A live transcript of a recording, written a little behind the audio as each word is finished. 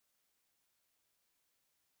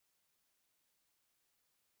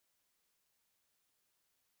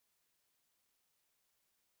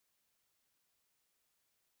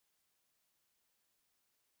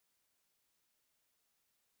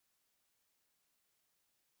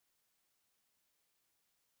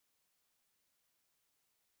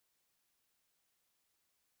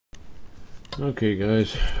Okay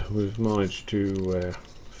guys, we've managed to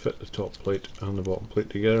fit the top plate and the bottom plate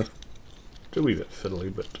together. It's a wee bit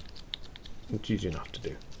fiddly, but it's easy enough to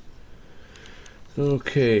do.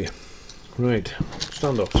 Okay, right,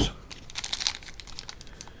 standoffs.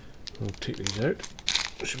 I'll take these out.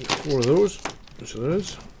 There should be 4 of those, so there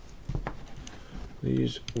is.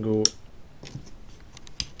 These go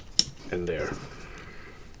in there.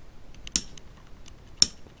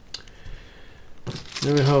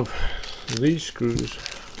 Now we have these screws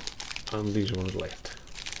and these ones left,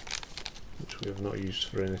 which we have not used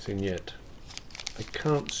for anything yet. I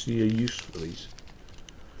can't see a use for these.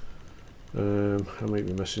 I might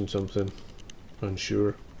be missing something,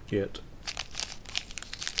 unsure yet.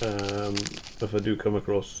 If I do come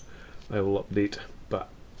across, I will update, but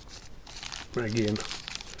again,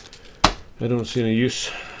 I don't see any use.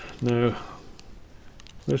 Now,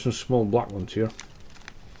 there's some small black ones here.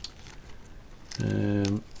 Now,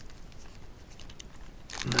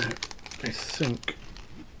 I think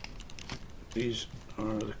these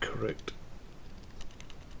are the correct.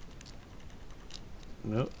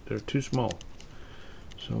 No, they're too small.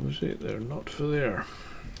 So obviously they're not for there.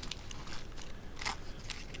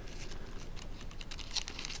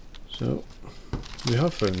 So we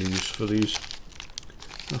have found a use for these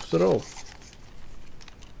after all.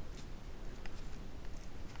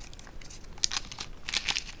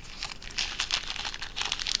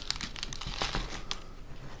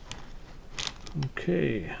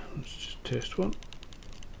 Okay, let's just test one.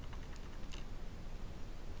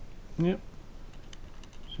 Yep,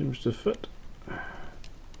 seems to fit.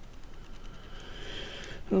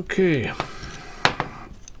 Okay.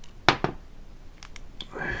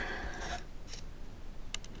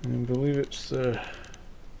 I believe it's the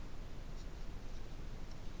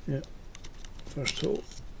first hole.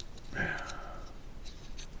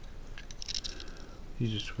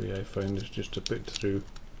 Easiest way I find is just to put through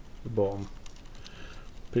the bottom,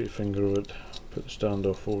 put your finger over it, put the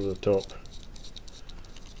standoff over the top,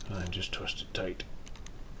 and just twist it tight.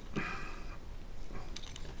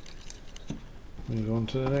 Move on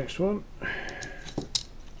to the next one.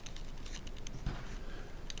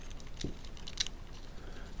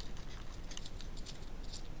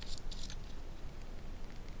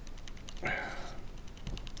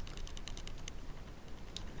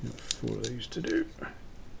 Got 4 of these to do.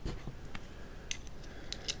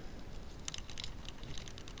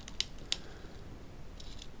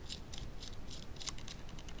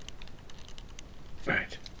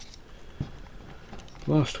 Right.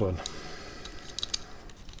 Last one.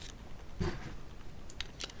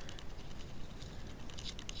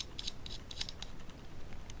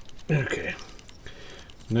 Okay.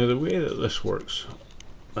 Now the way that this works,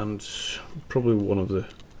 and it's probably one of the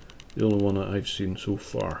only one that I've seen so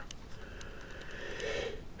far.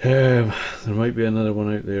 There might be another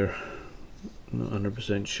one out there, not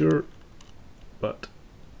 100% sure, but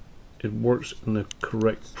it works in the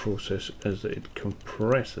correct process as that it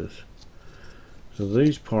compresses. So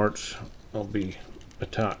these parts will be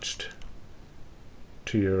attached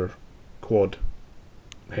to your quad,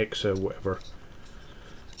 hexa, whatever,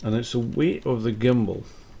 and it's the weight of the gimbal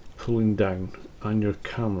pulling down on your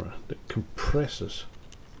camera that compresses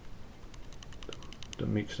them, that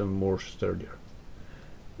makes them more sturdier,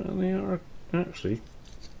 and they are actually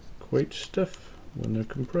quite stiff when they're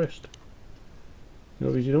compressed.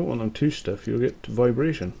 You don't want them too stiff, you'll get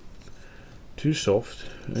vibration. Too soft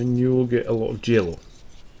and you will get a lot of jello.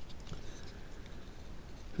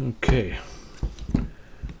 Okay,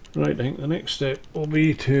 right, I think the next step will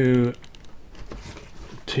be to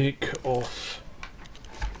take off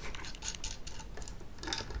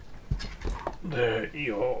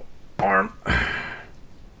your arm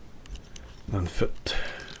and fit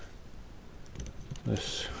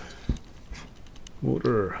this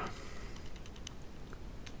motor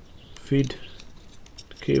feed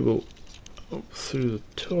cable up through the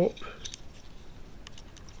top.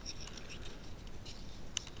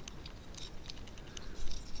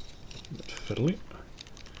 A bit fiddly.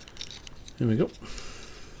 There we go.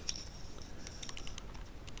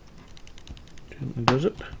 Gently does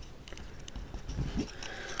it.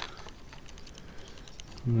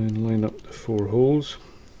 And then line up the 4 holes.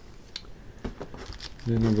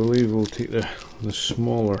 Then I believe we'll take the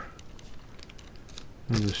smaller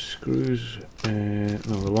and the screws, no,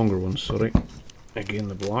 the longer ones, sorry, again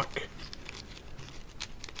the black,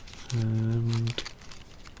 and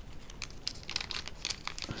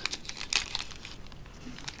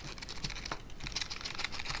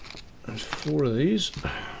there's 4 of these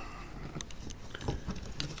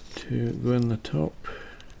to go in the top,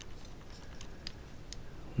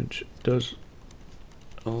 which does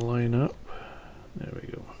line up. There we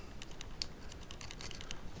go.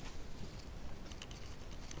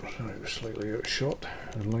 Sorry, it was slightly out of shot.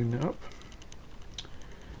 And line that up.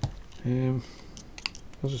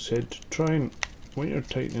 As I said, try and, when you're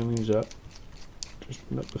tightening these up,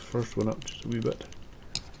 just nip the first one up just a wee bit.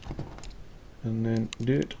 And then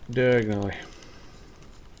do it diagonally.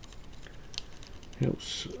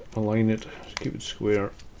 Helps align it, keep it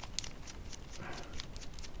square.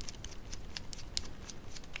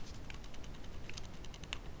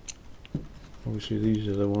 Obviously these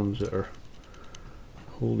are the ones that are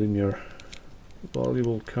holding your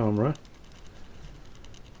valuable camera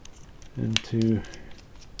into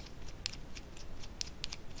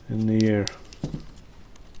in the air.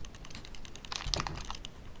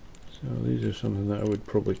 So these are something that I would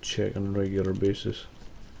probably check on a regular basis.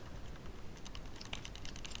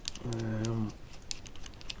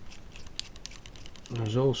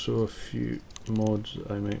 There's also a few mods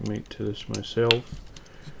that I might make to this myself.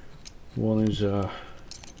 One is a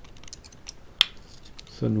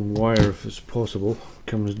thin wire, if it's possible,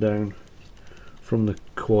 comes down from the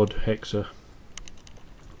quad hexa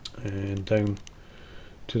and down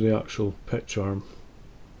to the actual pitch arm.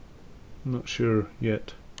 I'm not sure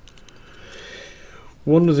yet.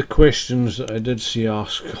 One of the questions that I did see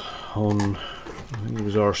asked on, I think it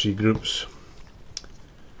was RC groups,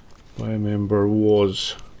 by a member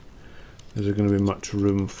was, is there going to be much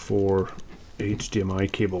room for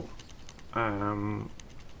HDMI cable?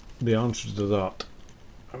 The answer to that,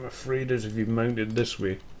 I'm afraid, is if you mount it this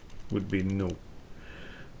way, would be no.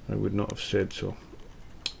 I would not have said so.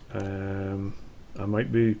 I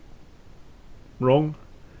might be wrong.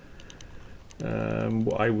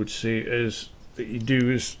 What I would say is that you do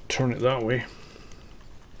is turn it that way.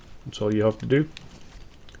 That's all you have to do.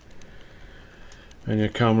 And your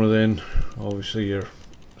camera then, obviously your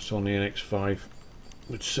Sony NX5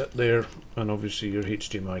 would sit there, and obviously your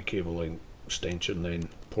HDMI cable line extension then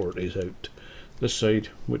port is out this side,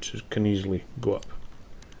 which can easily go up.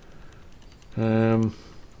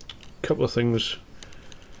 Couple of things.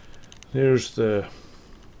 There's the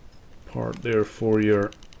part there for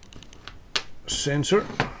your sensor.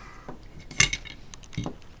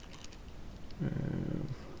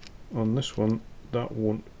 On this one, that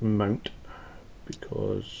won't mount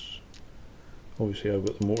because obviously I've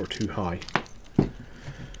got the motor too high.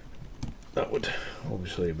 That would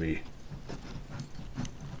obviously be,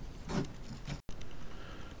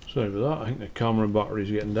 sorry about that, I think the camera battery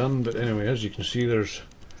is getting done, but anyway, as you can see, there's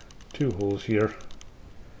two holes here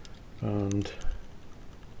and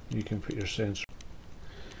you can put your sensor.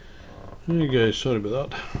 Hey guys, sorry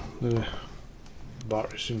about that, the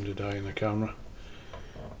battery seemed to die in the camera.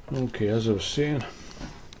 Okay, as I was saying,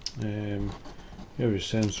 you have your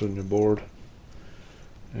sensor on your board,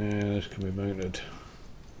 and this can be mounted,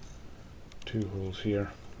 two holes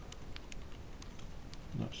here,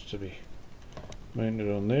 that's to be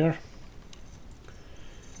mounted on there.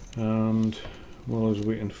 And while I was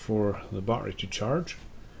waiting for the battery to charge,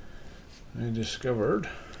 I discovered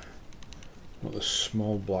what the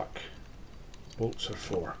small black bolts are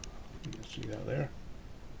for. You can see that there.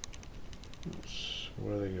 That's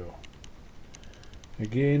where they go.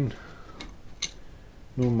 Again,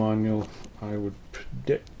 no manual. I would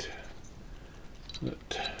predict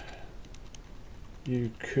that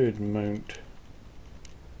you could mount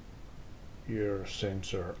your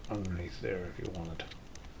sensor underneath there if you wanted.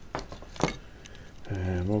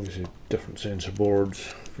 Obviously different sensor boards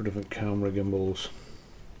for different camera gimbals,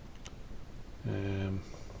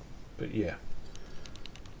 but yeah,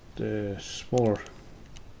 the smaller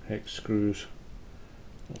hex screws,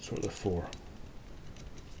 that's what they're for.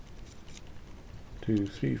 2,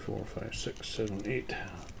 3, 4, 5, 6, 7, 8.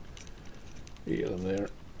 8 of them there.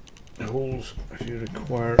 Holes if you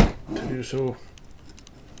require to do so.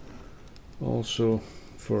 Also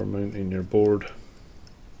for mounting your board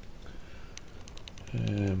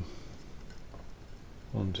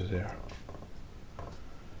onto there.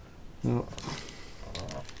 Now,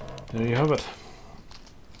 there you have it.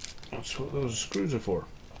 That's what those screws are for.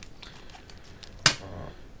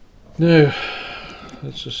 Now,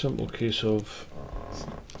 it's a simple case of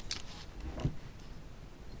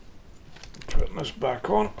putting this back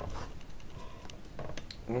on.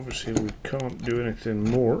 Obviously we can't do anything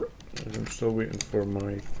more as I'm still waiting for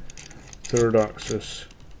my third axis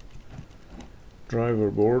driver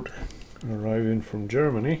board arriving from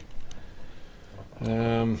Germany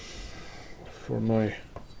for my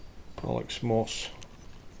Alex Moss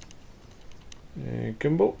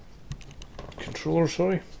gimbal controller,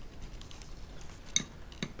 sorry.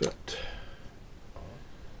 But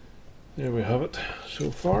there we have it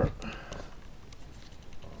so far.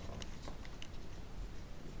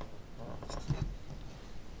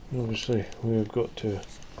 Obviously we've got to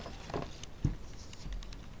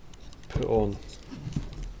put on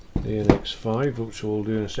the NX5, which we'll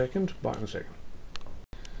do in a second. Back in a second.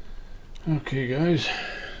 Okay guys,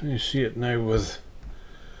 you see it now with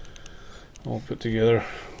all put together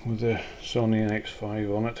with the Sony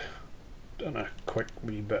NX5 on it. Done a quick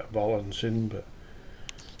wee bit of balancing, but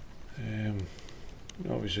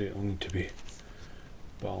obviously it'll need to be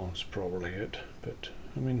balanced properly out, but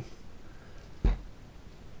I mean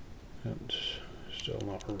it's still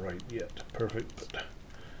not right yet perfect, but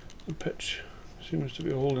the pitch seems to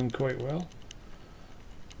be holding quite well,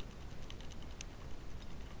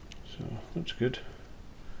 so that's good.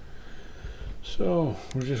 So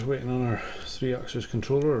we're just waiting on our 3-axis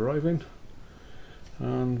controller arriving,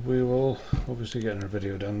 and we will obviously get our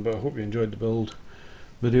video done. But I hope you enjoyed the build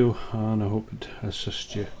video, and I hope it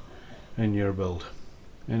assists you in your build.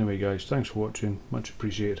 Anyway guys, thanks for watching, much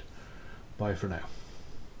appreciated. Bye for now.